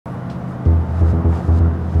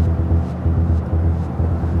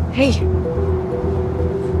Hey. Hey,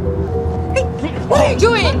 what are you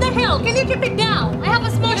doing? What the hell? Can you keep it down? I have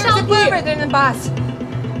a small There's shop a pervert in the bus.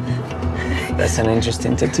 That's an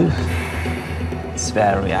interesting tattoo. It's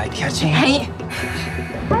very eye-catching. Hey.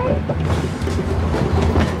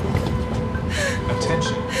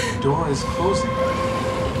 Attention, door is closing.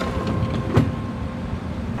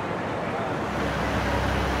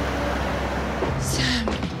 Sam,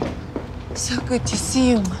 so good to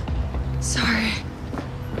see you. Sorry.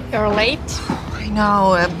 You're late. I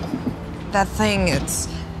know, that thing, it's...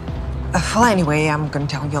 well, anyway, I'm gonna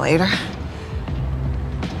tell you later.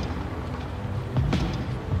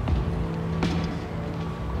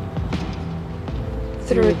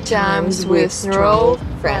 Through times with strolled,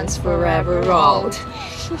 friends forever rolled.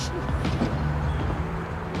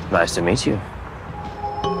 Nice to meet you.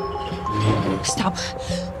 Stop.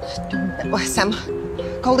 Don't... Sam,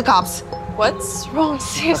 call the cops. What's wrong,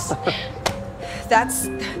 sis? That's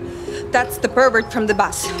the pervert from the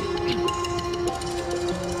bus.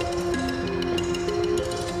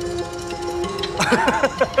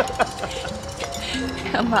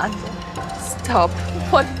 Amanda, stop.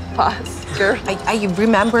 What pastor? I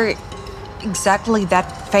remember exactly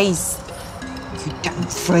that face. You damn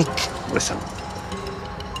freak. Listen,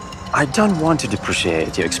 I don't want to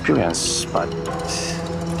depreciate your experience, but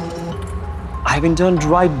I haven't done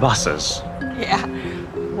drive buses. Yeah.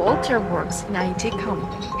 Walter works in IT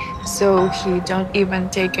company, so he don't even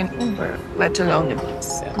take an Uber, let alone a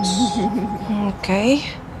bus. Yes. Okay.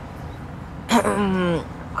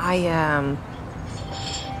 I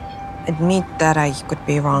admit that I could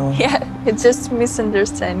be wrong. Yeah, it's just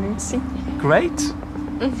misunderstanding, see? Great.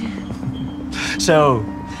 So,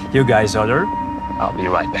 you guys order. I'll be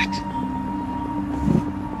right back.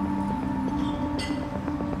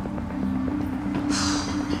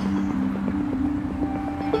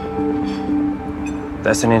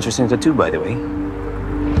 That's an interesting tattoo, by the way.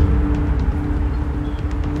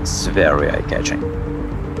 It's very eye-catching.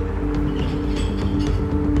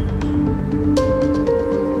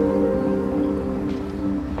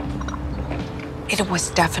 It was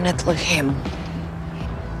definitely him.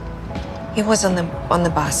 He was on the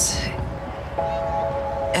bus.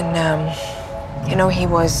 And you know, he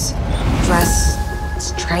was dressed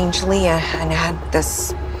strangely and had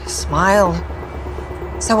this smile.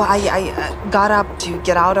 So I got up to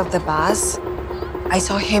get out of the bus. I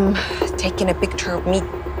saw him taking a picture of me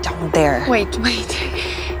down there. Wait.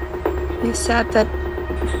 You said that...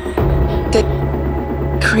 the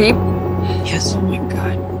creep? Yes. Oh my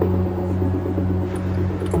God.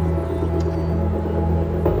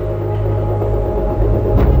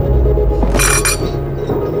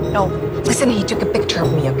 No, listen, he took a picture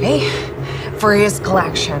of me, okay? For his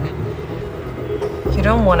collection. You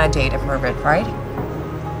don't want to date a pervert, right?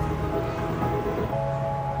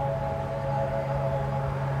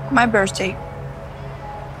 My birthday.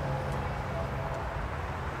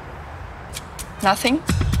 Nothing?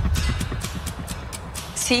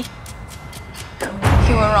 See?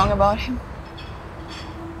 You were wrong about him.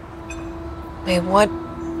 Wait, what?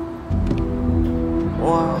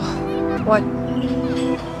 Whoa. What?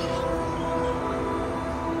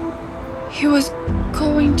 He was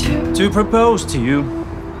going to... To propose to you.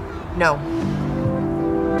 No.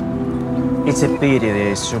 It's a pity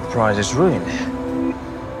the surprise is ruined.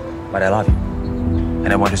 But I love you.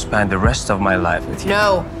 And I want to spend the rest of my life with you.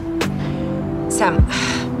 No. Sam.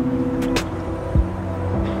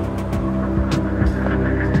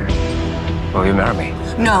 Will you marry me?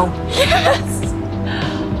 No. Yes!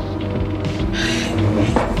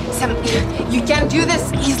 Sam, you can't do this.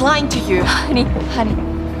 He's lying to you. Honey.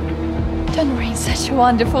 Don't ruin such a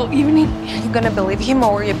wonderful evening. Are you gonna believe him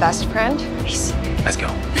or your best friend? Please, let's go.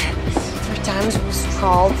 3 times we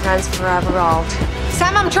strolled, friends forever old.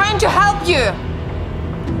 Sam, I'm trying to help you.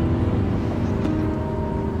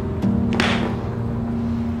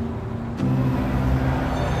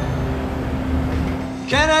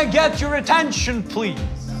 Can I get your attention, please?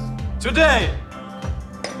 Today,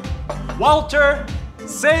 Walter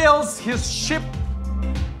sails his ship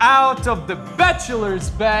out of the bachelor's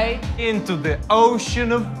bay into the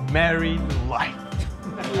ocean of married life.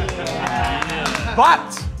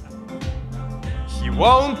 But he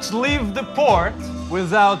won't leave the port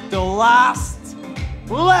without the last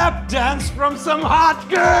lap dance from some hot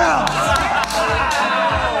girls.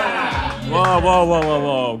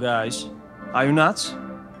 Whoa, guys. Are you nuts?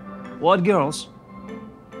 What girls?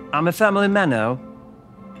 I'm a family man now.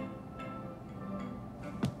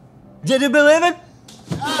 Did you believe it?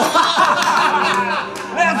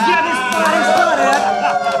 Let's get this party started.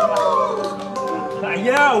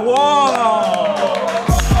 Yeah, whoa.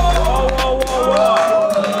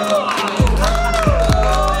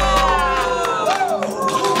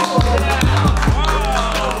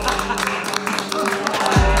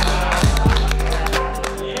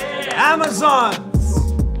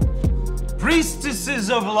 Amazons,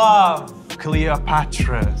 priestesses of love,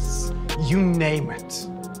 Cleopatras, you name it.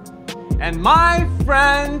 And my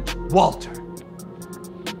friend Walter,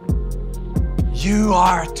 you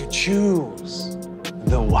are to choose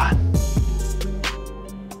the one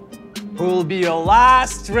who will be your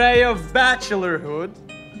last ray of bachelorhood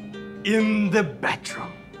in the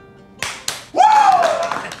bedroom.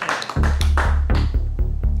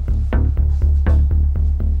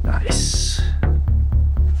 Nice.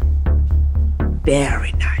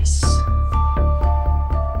 Very nice.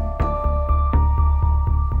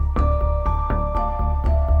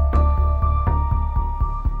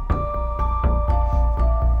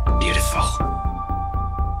 Beautiful.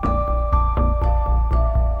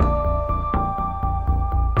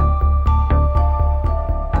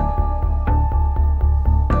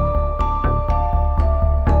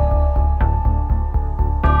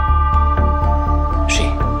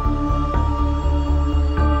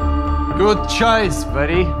 Good choice,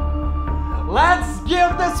 buddy. Let's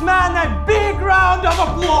give this man a big round of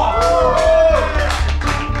applause.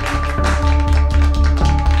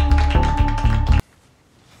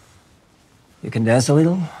 You can dance a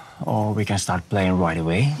little, or we can start playing right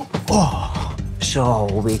away. Oh, so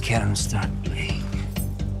we can start playing.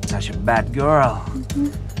 Such a bad girl.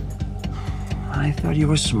 I thought you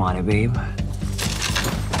were smart, babe.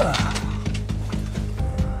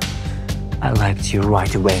 I liked you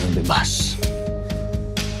right away on the bus.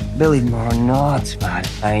 Believe me or not, but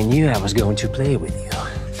I knew I was going to play with you.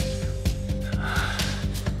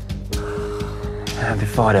 And the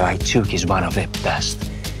photo I took is one of the best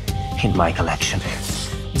in my collection.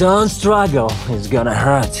 Don't struggle, it's gonna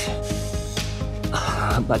hurt.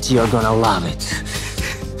 But you're gonna love it.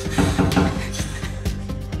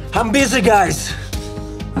 I'm busy, guys.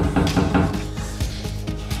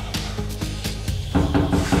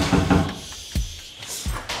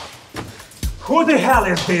 Who the hell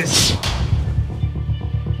is this?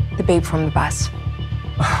 The babe from the bus.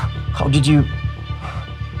 How did you...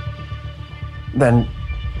 Then,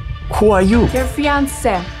 who are you? Your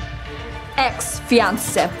fiancé.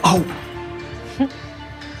 Ex-fiancé. Oh.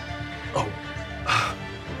 Oh.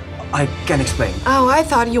 I can explain. Oh, I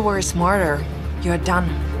thought you were smarter. You're done.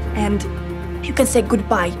 And you can say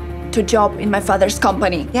goodbye to a job in my father's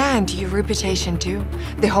company. Yeah, and to your reputation too.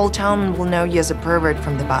 The whole town will know you as a pervert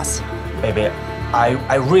from the bus. Baby,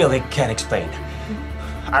 I really can't explain.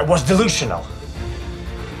 I was delusional.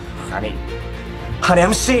 Honey,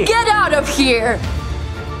 I'm sick. Get out of here!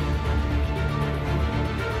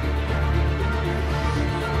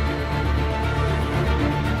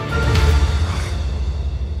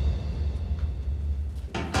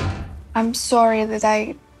 I'm sorry that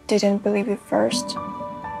I didn't believe you first.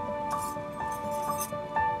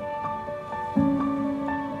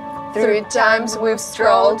 Through times we've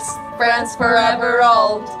strolled, friends forever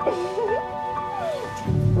old.